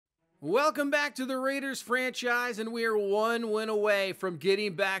Welcome back to the Raiders franchise, and we are one win away from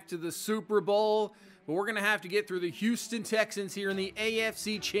getting back to the Super Bowl. But we're going to have to get through the Houston Texans here in the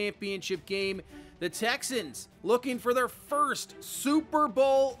AFC Championship game. The Texans looking for their first Super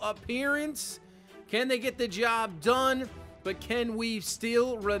Bowl appearance. Can they get the job done? But can we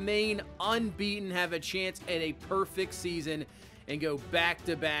still remain unbeaten, have a chance at a perfect season, and go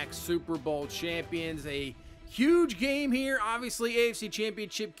back-to-back Super Bowl champions? A huge game here, obviously AFC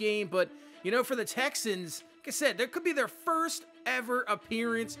Championship game, but, you know, for the Texans, like I said, there could be their first ever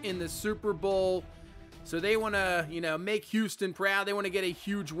appearance in the Super Bowl. So they want to, you know, make Houston proud. They want to get a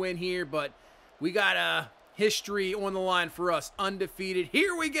huge win here, but we got a history on the line for us, undefeated.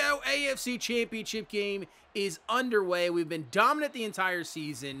 Here we go, AFC Championship game is underway. We've been dominant the entire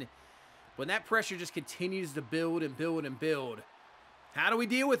season, but that pressure just continues to build and build and build. How do we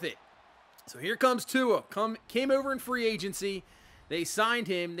deal with it? So here comes Tua. Came over in free agency. They signed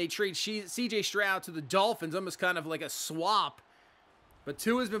him. They trade C.J. Stroud to the Dolphins, almost kind of like a swap. But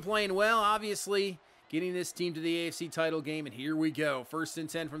Tua's been playing well, obviously, getting this team to the AFC title game. And here we go. 1st and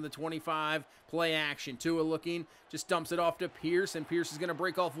 10 from the 25. Play action. Tua looking. Just dumps it off to Pierce. And Pierce is going to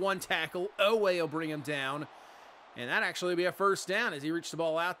break off one tackle. Oweh will bring him down. And that actually will be a first down as he reaches the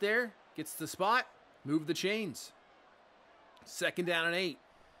ball out there. Gets the spot. Move the chains. 2nd down and 8.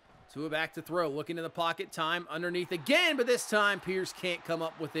 Tua back to throw, looking in the pocket, time underneath again, but this time Pierce can't come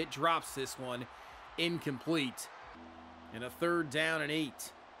up with it, drops this one, incomplete. And a 3rd down and 8.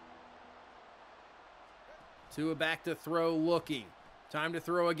 Tua back to throw, looking. Time to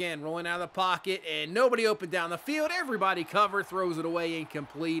throw again, rolling out of the pocket, and nobody open down the field. Everybody cover, throws it away,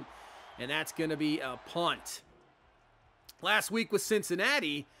 incomplete, and that's going to be a punt. Last week with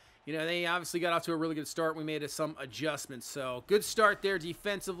Cincinnati, you know, they obviously got off to a really good start. We made some adjustments. So, good start there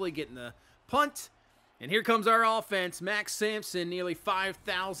defensively, getting the punt. And here comes our offense. Max Sampson, nearly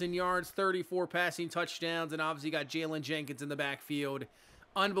 5,000 yards, 34 passing touchdowns, and obviously got Jalen Jenkins in the backfield.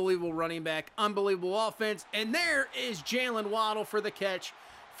 Unbelievable running back, unbelievable offense. And there is Jalen Waddle for the catch.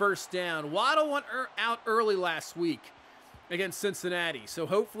 1st down. Waddle went out early last week against Cincinnati. So,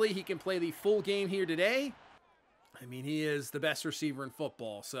 hopefully he can play the full game here today. I mean, he is the best receiver in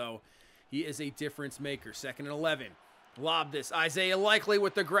football, so he is a difference maker. 2nd and 11. Lob this. Isaiah Likely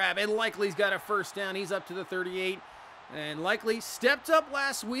with the grab, and Likely's got a 1st down. He's up to the 38, and Likely stepped up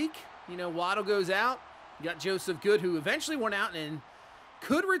last week. You know, Waddle goes out. You got Joseph Good, who eventually went out and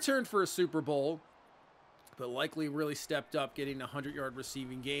could return for a Super Bowl, but Likely really stepped up, getting a 100-yard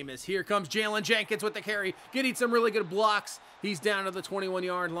receiving game. As here comes Jalen Jenkins with the carry, getting some really good blocks. He's down to the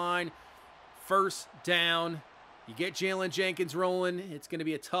 21-yard line. 1st down. You get Jalen Jenkins rolling, it's going to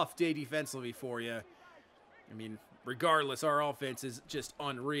be a tough day defensively for you. I mean, regardless, our offense is just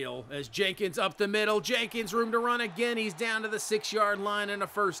unreal. As Jenkins up the middle, Jenkins room to run again. He's down to the 6-yard line and a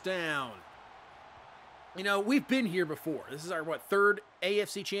 1st down. You know, we've been here before. This is our, 3rd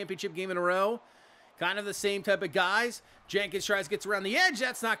AFC Championship game in a row. Kind of the same type of guys. Jenkins gets around the edge.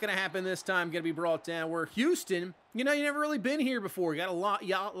 That's not going to happen this time. Going to be brought down. Where Houston, you know, you never really been here before. You got a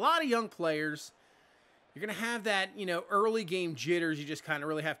lot of young players. You're going to have that, you know, early game jitters you just kind of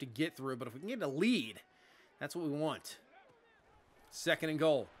really have to get through. But if we can get a lead, that's what we want. 2nd and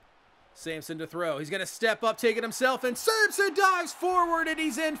goal. Sampson to throw. He's going to step up, take it himself, and Sampson dives forward, and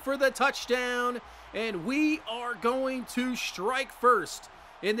he's in for the touchdown. And we are going to strike first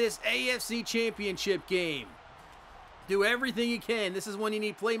in this AFC Championship game. Do everything you can. This is when you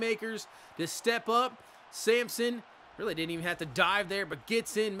need playmakers to step up. Sampson really didn't even have to dive there, but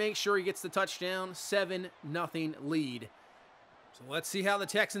gets in, makes sure he gets the touchdown. 7-0 lead. So let's see how the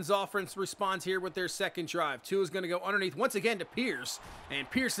Texans offense responds here with their 2nd drive. Tua's going to go underneath once again to Pierce, and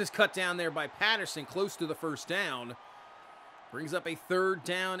Pierce is cut down there by Patterson, close to the 1st down. Brings up a 3rd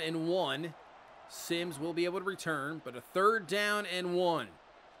down and 1. Sims will be able to return, but a 3rd down and 1.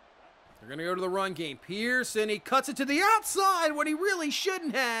 They're going to go to the run game. Pierce, and he cuts it to the outside when he really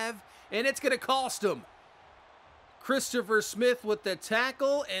shouldn't have, and it's going to cost him. Christopher Smith with the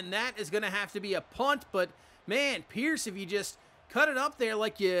tackle, and that is going to have to be a punt. But, man, Pierce, if you just cut it up there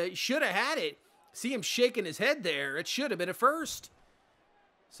like you should have had it, see him shaking his head there, it should have been a 1st.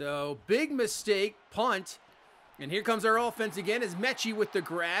 So, big mistake, punt. And here comes our offense again as Mechie with the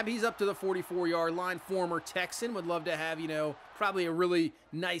grab. He's up to the 44-yard line. Former Texan. Would love to have, you know, probably a really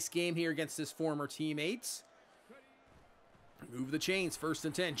nice game here against his former teammates. Move the chains. 1st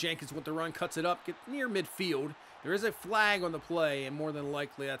and 10. Jenkins with the run, cuts it up, get near midfield. There is a flag on the play, and more than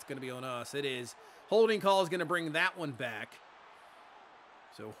likely that's going to be on us. It is. Holding call is going to bring that one back.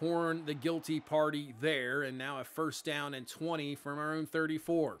 So Horn, the guilty party there, and now a 1st down and 20 from our own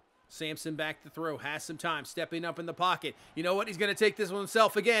 34. Sampson back to throw, has some time, stepping up in the pocket. You know what? He's going to take this one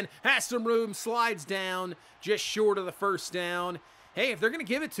himself again. Has some room, slides down, just short of the first down. Hey, if they're going to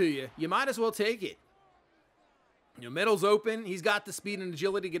give it to you, you might as well take it. You know, middle's open. He's got the speed and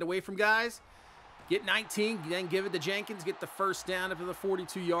agility to get away from guys. Get 19, then give it to Jenkins. Get the first down up to the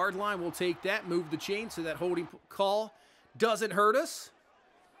 42-yard line. We'll take that, move the chain so that holding call doesn't hurt us.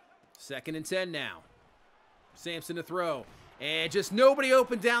 2nd and 10 now. Sampson to throw. And just nobody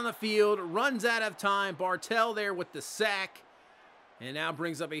open down the field. Runs out of time. Bartell there with the sack. And now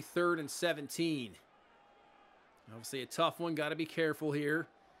brings up a 3rd and 17. Obviously a tough one. Got to be careful here.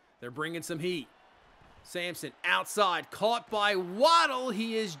 They're bringing some heat. Sampson outside. Caught by Waddle.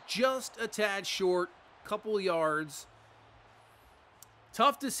 He is just a tad short. Couple yards.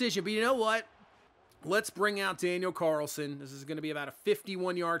 Tough decision. But you know what? Let's bring out Daniel Carlson. This is going to be about a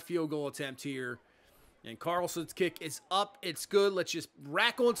 51-yard field goal attempt here. And Carlson's kick is up. It's good. Let's just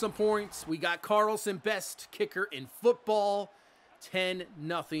rack on some points. We got Carlson, best kicker in football.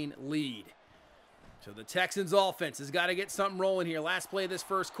 10-0 lead. So the Texans offense has got to get something rolling here. Last play of this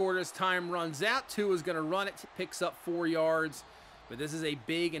first quarter as time runs out. Tua is going to run it. Picks up 4 yards. But this is a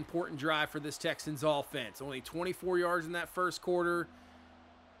big, important drive for this Texans offense. Only 24 yards in that first quarter.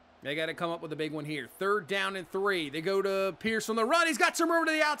 They got to come up with a big one here. 3rd down and 3. They go to Pierce on the run. He's got some room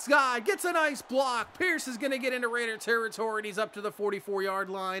to the outside. Gets a nice block. Pierce is going to get into Raider territory, and he's up to the 44-yard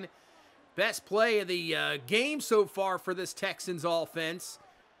line. Best play of the game so far for this Texans offense.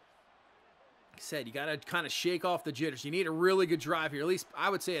 Like I said, you got to kind of shake off the jitters. You need a really good drive here. At least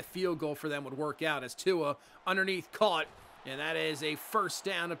I would say a field goal for them would work out as Tua underneath caught. And that is a first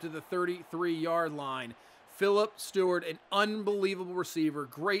down up to the 33-yard line. Phillip Stewart, an unbelievable receiver.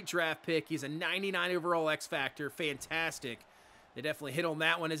 Great draft pick. He's a 99 overall X Factor. Fantastic. They definitely hit on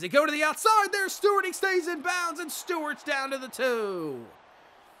that one as they go to the outside. There's Stewart. He stays in bounds, and Stewart's down to the 2.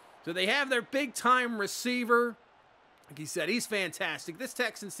 So they have their big-time receiver. Like he said, he's fantastic. This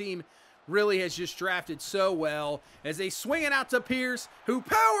Texans team really has just drafted so well as they swing it out to Pierce, who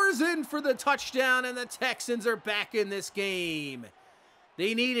powers in for the touchdown, and the Texans are back in this game.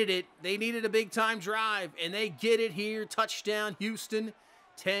 They needed it. They needed a big-time drive, and they get it here. Touchdown, Houston.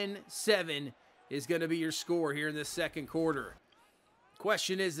 10-7 is going to be your score here in this second quarter.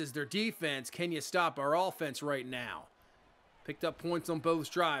 Question is their defense, can you stop our offense right now? Picked up points on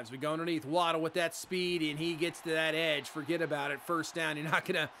both drives. We go underneath Waddle with that speed, and he gets to that edge. Forget about it. First down. You're not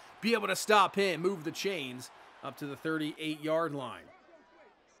going to be able to stop him. Move the chains up to the 38-yard line.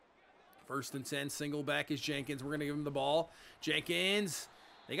 1st and 10, single back is Jenkins. We're going to give him the ball. Jenkins,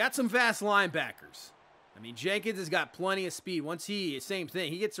 they got some fast linebackers. I mean, Jenkins has got plenty of speed. Once same thing,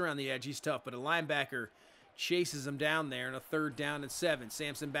 he gets around the edge, he's tough, but a linebacker chases him down there in a 3rd down and 7.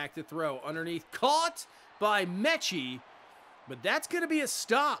 Sampson back to throw. Underneath, caught by Mechie, but that's going to be a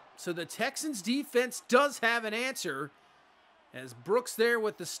stop. So the Texans defense does have an answer as Brooks there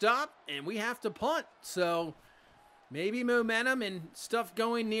with the stop, and we have to punt. So maybe momentum and stuff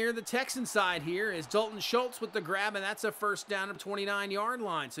going near the Texan side here as Dalton Schultz with the grab, and that's a first down of 29-yard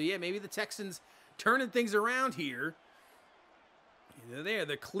line. So, yeah, maybe the Texans turning things around here. They're there.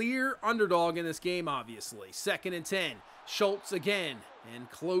 The clear underdog in this game, obviously. 2nd and 10. Schultz again,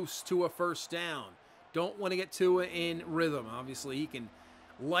 and close to a first down. Don't want to get Tua in rhythm. Obviously, he can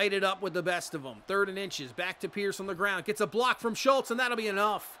light it up with the best of them. 3rd and inches. Back to Pierce on the ground. Gets a block from Schultz, and that'll be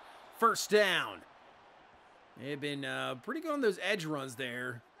enough. First down. They've been pretty good on those edge runs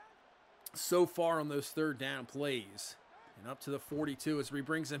there so far on those 3rd down plays. And up to the 42 as we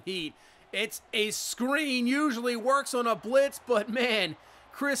bring some heat. It's a screen. Usually works on a blitz, but, man,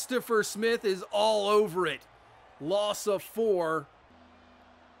 Christopher Smith is all over it. Loss of 4.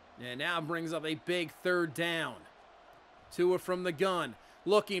 And now brings up a big 3rd down. Tua from the gun.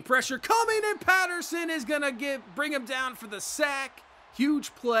 Looking, pressure coming, and Patterson is going to bring him down for the sack.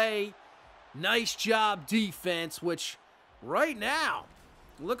 Huge play. Nice job, defense, which right now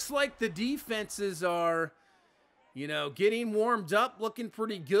looks like the defenses are, you know, getting warmed up, looking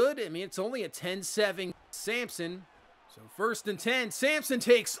pretty good. I mean, it's only a 10-7 Sampson. So 1st and 10, Sampson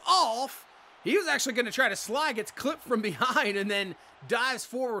takes off. He was actually going to try to slide, gets clipped from behind, and then dives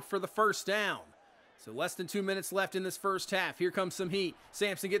forward for the first down. So less than 2 minutes left in this first half. Here comes some heat.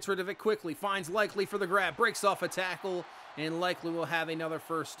 Sampson gets rid of it quickly, finds Likely for the grab, breaks off a tackle, and Likely will have another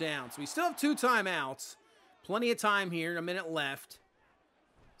first down. So we still have 2 timeouts. Plenty of time here, a minute left.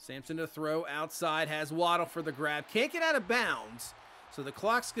 Sampson to throw outside, has Waddle for the grab. Can't get out of bounds. So the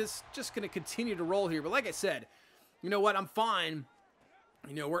clock's just going to continue to roll here. But like I said, you know what? I'm fine.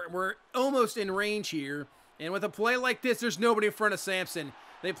 You know, we're almost in range here. And with a play like this, there's nobody in front of Sampson.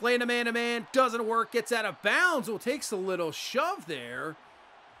 They play in a man-to-man. Doesn't work. Gets out of bounds. Well, takes a little shove there.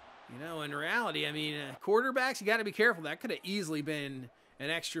 You know, in reality, I mean, quarterbacks, you got to be careful. That could have easily been an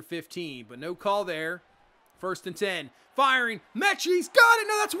extra 15, but no call there. 1st and 10. Firing. Mechie's got it.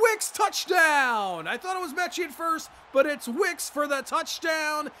 No, that's Wicks. Touchdown. I thought it was Mechie at first, but it's Wicks for the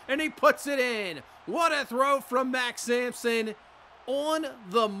touchdown, and he puts it in. What a throw from Max Sampson. On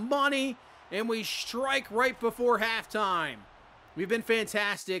the money, and we strike right before halftime. We've been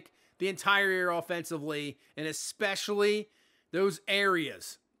fantastic the entire year offensively, and especially those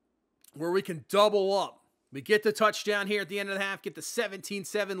areas where we can double up. We get the touchdown here at the end of the half, get the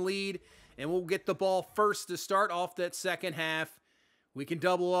 17-7 lead, and we'll get the ball first to start off that second half. We can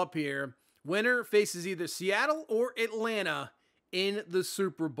double up here. Winner faces either Seattle or Atlanta in the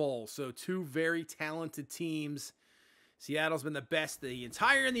Super Bowl. So 2 very talented teams. Seattle's been the best the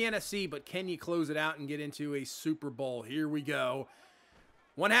entire in the NFC, but can you close it out and get into a Super Bowl? Here we go.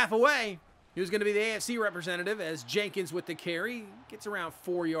 1 half away. Who's going to be the AFC representative as Jenkins with the carry. Gets around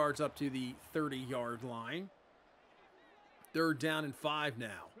 4 yards up to the 30-yard line. 3rd down and 5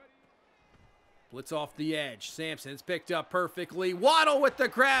 now. Blitz off the edge. Sampson, it's picked up perfectly. Waddle with the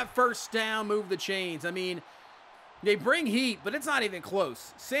grab. 1st down. Move the chains. I mean, they bring heat, but it's not even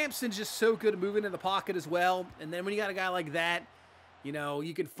close. Sampson's just so good at moving in the pocket as well. And then when you got a guy like that, you know,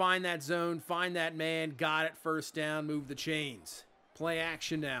 you can find that zone, find that man. Got it. 1st down. Move the chains. Play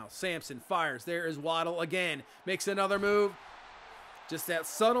action now. Sampson fires. There is Waddle again. Makes another move. Just that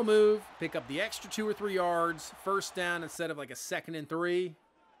subtle move. Pick up the extra 2 or 3 yards. 1st down instead of like a 2nd and 3.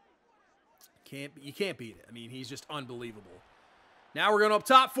 You can't beat it. I mean, he's just unbelievable. Now we're going up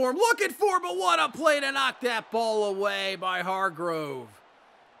top for him. Looking for him, but what a play to knock that ball away by Hargrove.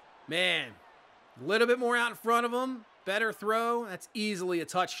 Man, a little bit more out in front of him. Better throw. That's easily a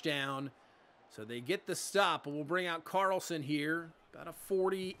touchdown. So they get the stop, but we'll bring out Carlson here. About a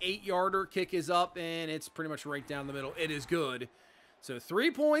 48-yarder. Kick is up, and it's pretty much right down the middle. It is good. So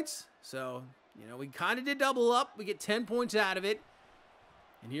 3 points. So, you know, we kind of did double up. We get 10 points out of it.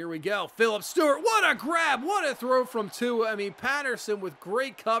 And here we go. Phillip Stewart. What a grab. What a throw from Tua. I mean, Patterson with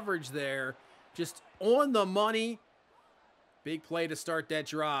great coverage there. Just on the money. Big play to start that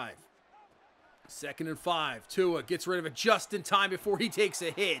drive. 2nd and 5. Tua gets rid of it just in time before he takes a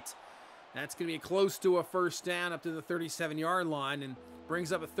hit. That's going to be close to a 1st down up to the 37-yard line and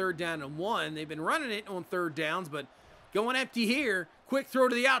brings up a 3rd down and 1. They've been running it on 3rd downs, but going empty here. Quick throw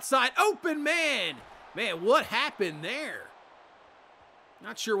to the outside. Open man. Man, what happened there?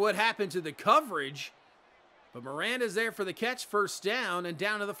 Not sure what happened to the coverage, but Miranda's there for the catch. 1st down, and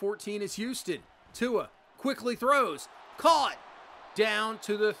down to the 14 is Houston. Tua quickly throws. Caught. Down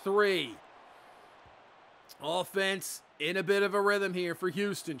to the 3. Offense in a bit of a rhythm here for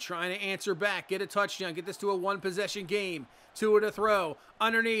Houston. Trying to answer back, get a touchdown, get this to a 1-possession game. Tua to throw.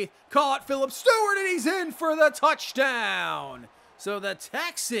 Underneath. Caught Phillip Stewart, and he's in for the touchdown. So the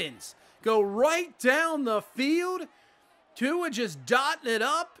Texans go right down the field. Tua just dotting it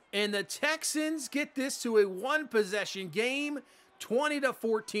up, and the Texans get this to a 1-possession game.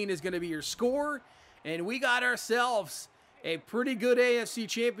 20-14 is going to be your score, and we got ourselves a pretty good AFC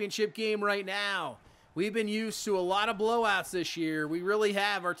Championship game right now. We've been used to a lot of blowouts this year. We really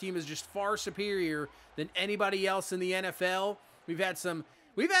have. Our team is just far superior than anybody else in the NFL. We've had some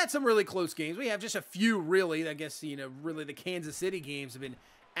really close games. We have just a few really. I guess, you know, really the Kansas City games have been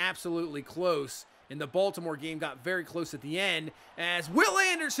absolutely close. And the Baltimore game got very close at the end as Will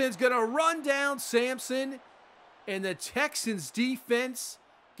Anderson's going to run down Sampson. And the Texans defense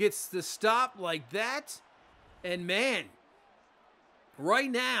gets the stop like that. And man,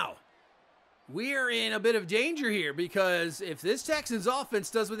 right now, we are in a bit of danger here because if this Texans offense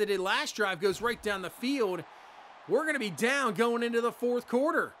does what they did last drive, goes right down the field, we're going to be down going into the 4th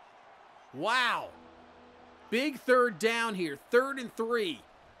quarter. Wow. Big 3rd down here, 3rd and 3.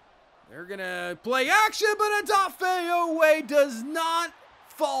 They're going to play action, but Odafe Oweh does not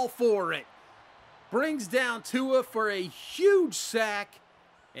fall for it. Brings down Tua for a huge sack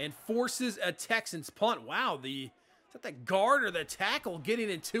and forces a Texans punt. Wow, is that the guard or the tackle getting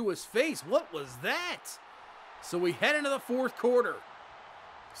in Tua's face? What was that? So we head into the 4th quarter.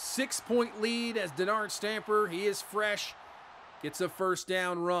 6-point lead as Denard Stamper, he is fresh, gets a 1st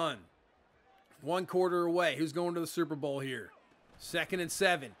down run. 1 quarter away. Who's going to the Super Bowl here? 2nd and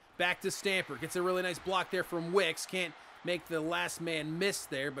 7. Back to Stamper. Gets a really nice block there from Wicks. Can't make the last man miss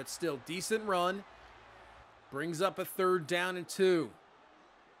there, but still decent run. Brings up a 3rd down and 2.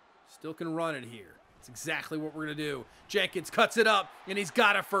 Still can run it here. That's exactly what we're going to do. Jenkins cuts it up, and he's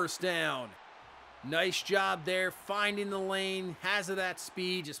got a 1st down. Nice job there, finding the lane. Has that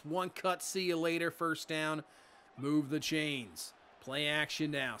speed. Just 1 cut, see you later. 1st down. Move the chains. Play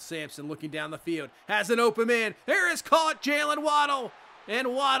action now. Sampson looking down the field. Has an open man. There is caught Jalen Waddle.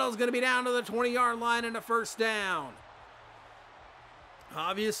 And Waddle's going to be down to the 20-yard line and a first down.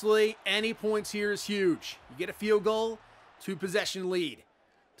 Obviously, any points here is huge. You get a field goal, 2-possession lead.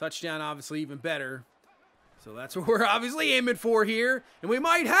 Touchdown, obviously, even better. So that's what we're obviously aiming for here. And we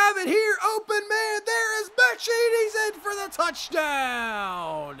might have it here. Open man. There is Mechie. He's in for the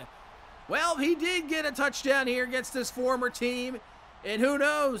touchdown. Well, he did get a touchdown here against his former team. And who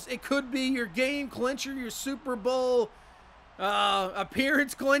knows? It could be your game clincher, your Super Bowl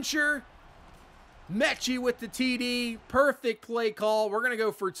appearance clincher. Mechie with the TD. Perfect play call. We're going to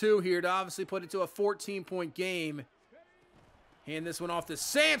go for 2 here to obviously put it to a 14-point game. Hand this one off to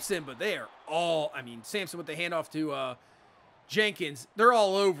Sampson, but they are all, Sampson with the handoff to Jenkins. They're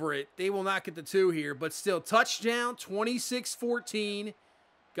all over it. They will not get the 2 here, but still touchdown, 26-14.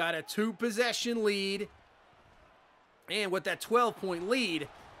 Got a 2-possession lead. And with that 12-point lead,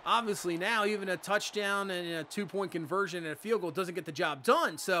 obviously now even a touchdown and a 2-point conversion and a field goal doesn't get the job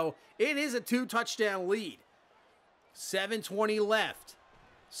done. So it is a 2-touchdown lead. 7:20 left.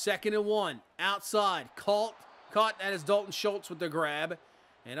 2nd and 1. Outside. Caught that is Dalton Schultz with the grab.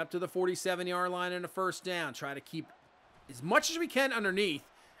 And up to the 47-yard line and a first down. Try to keep as much as we can underneath,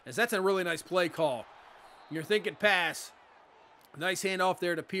 as that's a really nice play call. You're thinking pass. Nice handoff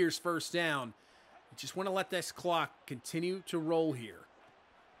there to Pierce, first down. You just want to let this clock continue to roll here.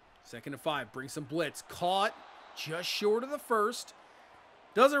 2nd and 5. Bring some blitz. Caught just short of the first.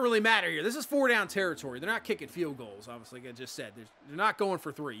 Doesn't really matter here. This is 4-down territory. They're not kicking field goals, obviously, like I just said. They're not going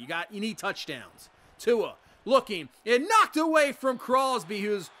for 3. You need touchdowns. Tua looking. It knocked away from Crosby,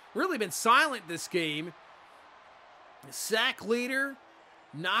 who's really been silent this game. The sack leader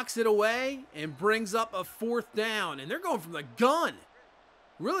knocks it away and brings up a 4th down. And they're going from the gun.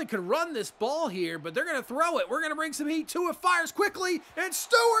 Really could run this ball here, but they're going to throw it. We're going to bring some heat to it. Fires quickly, and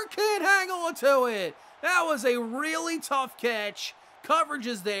Stewart can't hang on to it. That was a really tough catch. Coverage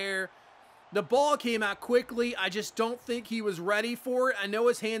is there. The ball came out quickly. I just don't think he was ready for it. I know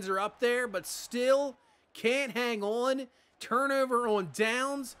his hands are up there, but still can't hang on. Turnover on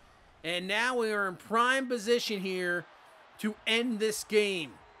downs, and now we are in prime position here to end this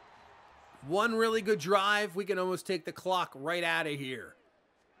game. One really good drive. We can almost take the clock right out of here.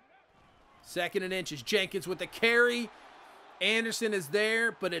 2nd and inches. Jenkins with the carry. Anderson is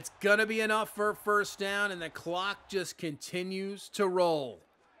there, but it's going to be enough for a first down, and the clock just continues to roll.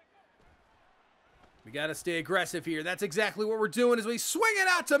 We got to stay aggressive here. That's exactly what we're doing as we swing it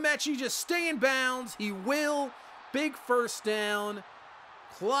out to Mechie. Just stay in bounds. He will. Big first down.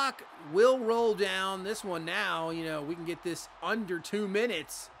 Clock will roll down. This one now, we can get this under 2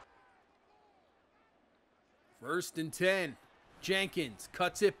 minutes. 1st and 10. Jenkins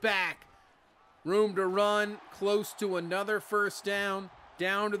cuts it back. Room to run, close to another first down,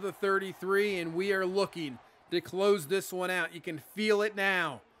 down to the 33, and we are looking to close this one out. You can feel it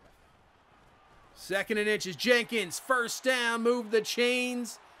now. 2nd and inches. Jenkins, first down, move the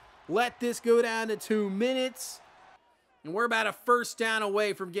chains. Let this go down to 2 minutes. And we're about a first down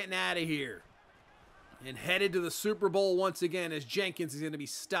away from getting out of here. And headed to the Super Bowl once again as Jenkins is going to be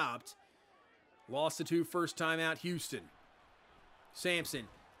stopped. Lost the 2 first time out, Houston. Sampson.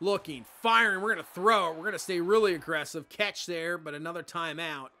 Looking, firing, we're going to throw it. We're going to stay really aggressive. Catch there, but another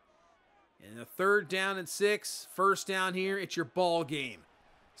timeout. And a 3rd down and 6. First down here, it's your ball game.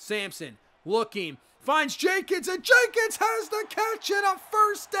 Sampson looking, finds Jenkins, and Jenkins has the catch and a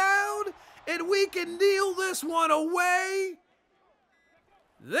first down. And we can kneel this one away.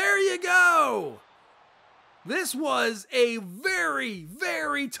 There you go. This was a very,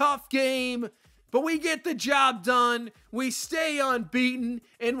 very tough game. But we get the job done, we stay unbeaten,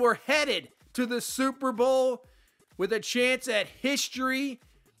 and we're headed to the Super Bowl with a chance at history,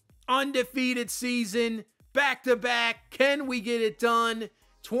 undefeated season, back-to-back. Can we get it done?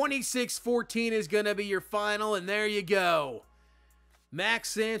 26-14 is going to be your final, and there you go. Max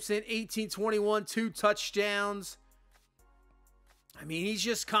Sampson, 18-21, 2 touchdowns. He's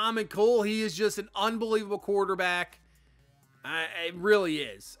just calm and cool. He is just an unbelievable quarterback. It really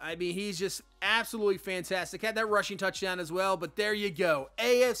is. He's just absolutely fantastic. Had that rushing touchdown as well, but there you go.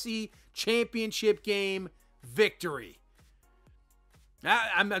 AFC Championship game victory.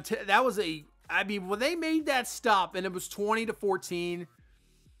 That was when they made that stop and it was 20-14,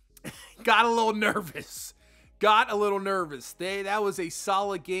 got a little nervous. That was a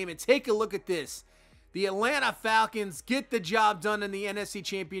solid game. And take a look at this. The Atlanta Falcons get the job done in the NFC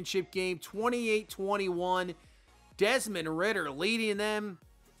Championship game, 28-21. Desmond Ridder leading them.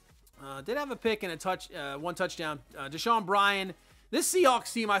 Did have a pick and a 1 touchdown. Deshaun Bryan. This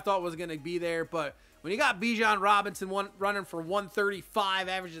Seahawks team I thought was going to be there, but when you got Bijan Robinson running for 135,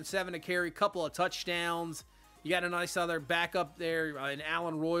 averaging 7 a carry, couple of touchdowns, You got a nice other backup there in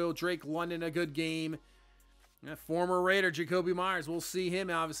Alan Royal, Drake London, a good game. Former Raider Jacoby Myers, we'll see him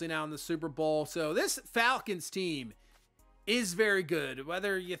obviously now in the Super Bowl. So this Falcons team is very good.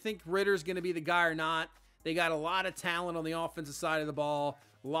 Whether you think Ritter's going to be the guy or not, they got a lot of talent on the offensive side of the ball,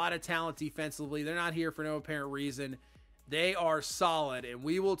 a lot of talent defensively. They're not here for no apparent reason. They are solid, and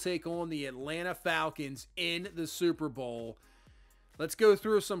we will take on the Atlanta Falcons in the Super Bowl. Let's go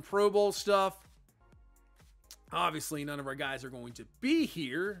through some Pro Bowl stuff. Obviously, none of our guys are going to be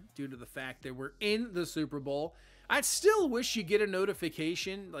here due to the fact that we're in the Super Bowl. I'd still wish you get a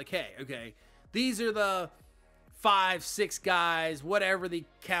notification like, hey, okay, these are the 5, 6 guys, whatever the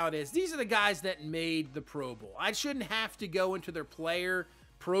count is. These are the guys that made the Pro Bowl. I shouldn't have to go into their player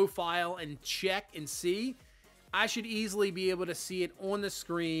profile and check and see. I should easily be able to see it on the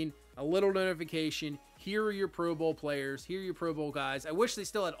screen, a little notification. Here are your Pro Bowl players. Here are your Pro Bowl guys. I wish they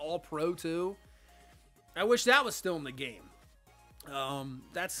still had All-Pro too. I wish that was still in the game.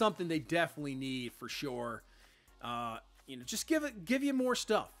 That's something they definitely need for sure. Just give you more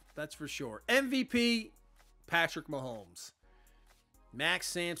stuff. That's for sure. MVP, Patrick Mahomes. Max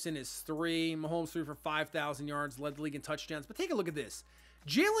Sampson is 3. Mahomes threw for 5,000 yards, led the league in touchdowns. But take a look at this.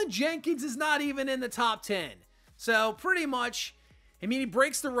 Jalen Jenkins is not even in the top 10. So pretty much, I mean, he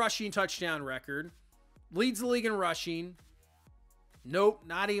breaks the rushing touchdown record, leads the league in rushing. Nope,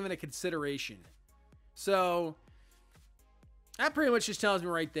 not even a consideration. So that pretty much just tells me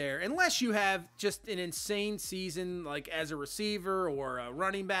right there, unless you have just an insane season, like as a receiver or a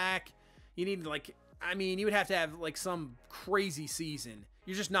running back, you need like, I mean, you would have to have like some crazy season.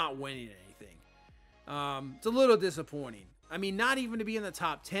 You're just not winning anything. It's a little disappointing. I mean, not even to be in the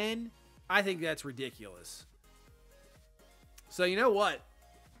top 10, I think that's ridiculous. So you know what?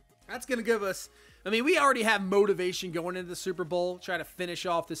 That's going to give us, I mean, we already have motivation going into the Super Bowl, try to finish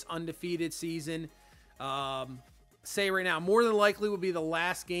off this undefeated season. Say right now, more than likely will be the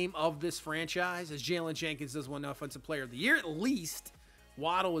last game of this franchise, as Jalen Jenkins does win Offensive Player of the Year at least.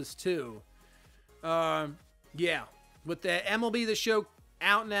 Waddle is 2. Yeah, with the MLB The Show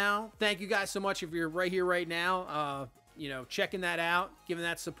out now, thank you guys so much if you're right here right now, checking that out, giving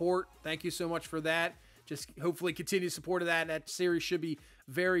that support. Thank you so much for that. Just hopefully continue support of that. That series should be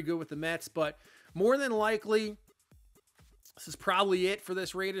very good with the Mets, but more than likely, this is probably it for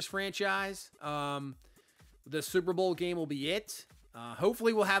this Raiders franchise. The Super Bowl game will be it.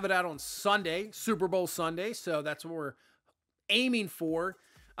 Hopefully we'll have it out on Sunday, Super Bowl Sunday. So that's what we're aiming for.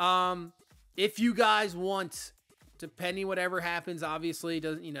 If you guys want, depending whatever happens, obviously,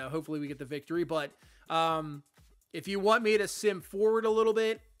 hopefully we get the victory. But if you want me to sim forward a little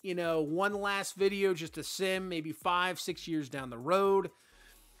bit, one last video just to sim maybe 5, 6 years down the road.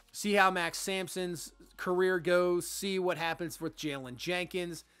 See how Max Sampson's career goes. See what happens with Jalen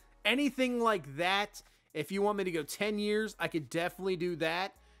Jenkins. Anything like that. If you want me to go 10 years, I could definitely do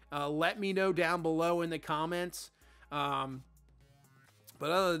that. Let me know down below in the comments. But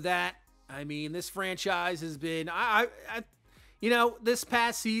other than that, I mean, this franchise has been, this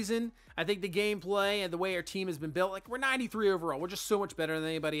past season, I think the gameplay and the way our team has been built, like we're 93 overall. We're just so much better than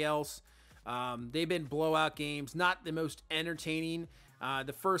anybody else. They've been blowout games, not the most entertaining.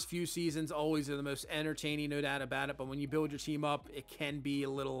 The first few seasons always are the most entertaining, no doubt about it. But when you build your team up, it can be a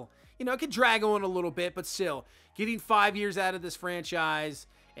little, it can drag on a little bit. But still, getting 5 years out of this franchise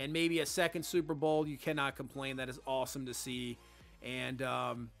and maybe a second Super Bowl, you cannot complain. That is awesome to see. And,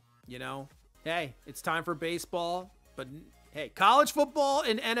 hey, it's time for baseball. But, hey, college football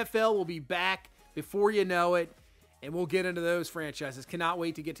and NFL will be back before you know it. And we'll get into those franchises. Cannot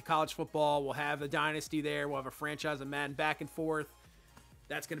wait to get to college football. We'll have a dynasty there. We'll have a franchise of Madden back and forth.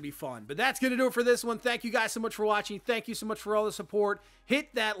 That's going to be fun. But that's going to do it for this one. Thank you guys so much for watching. Thank you so much for all the support.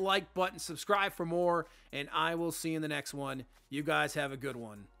 Hit that like button. Subscribe for more. And I will see you in the next one. You guys have a good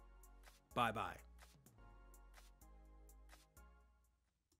one. Bye-bye.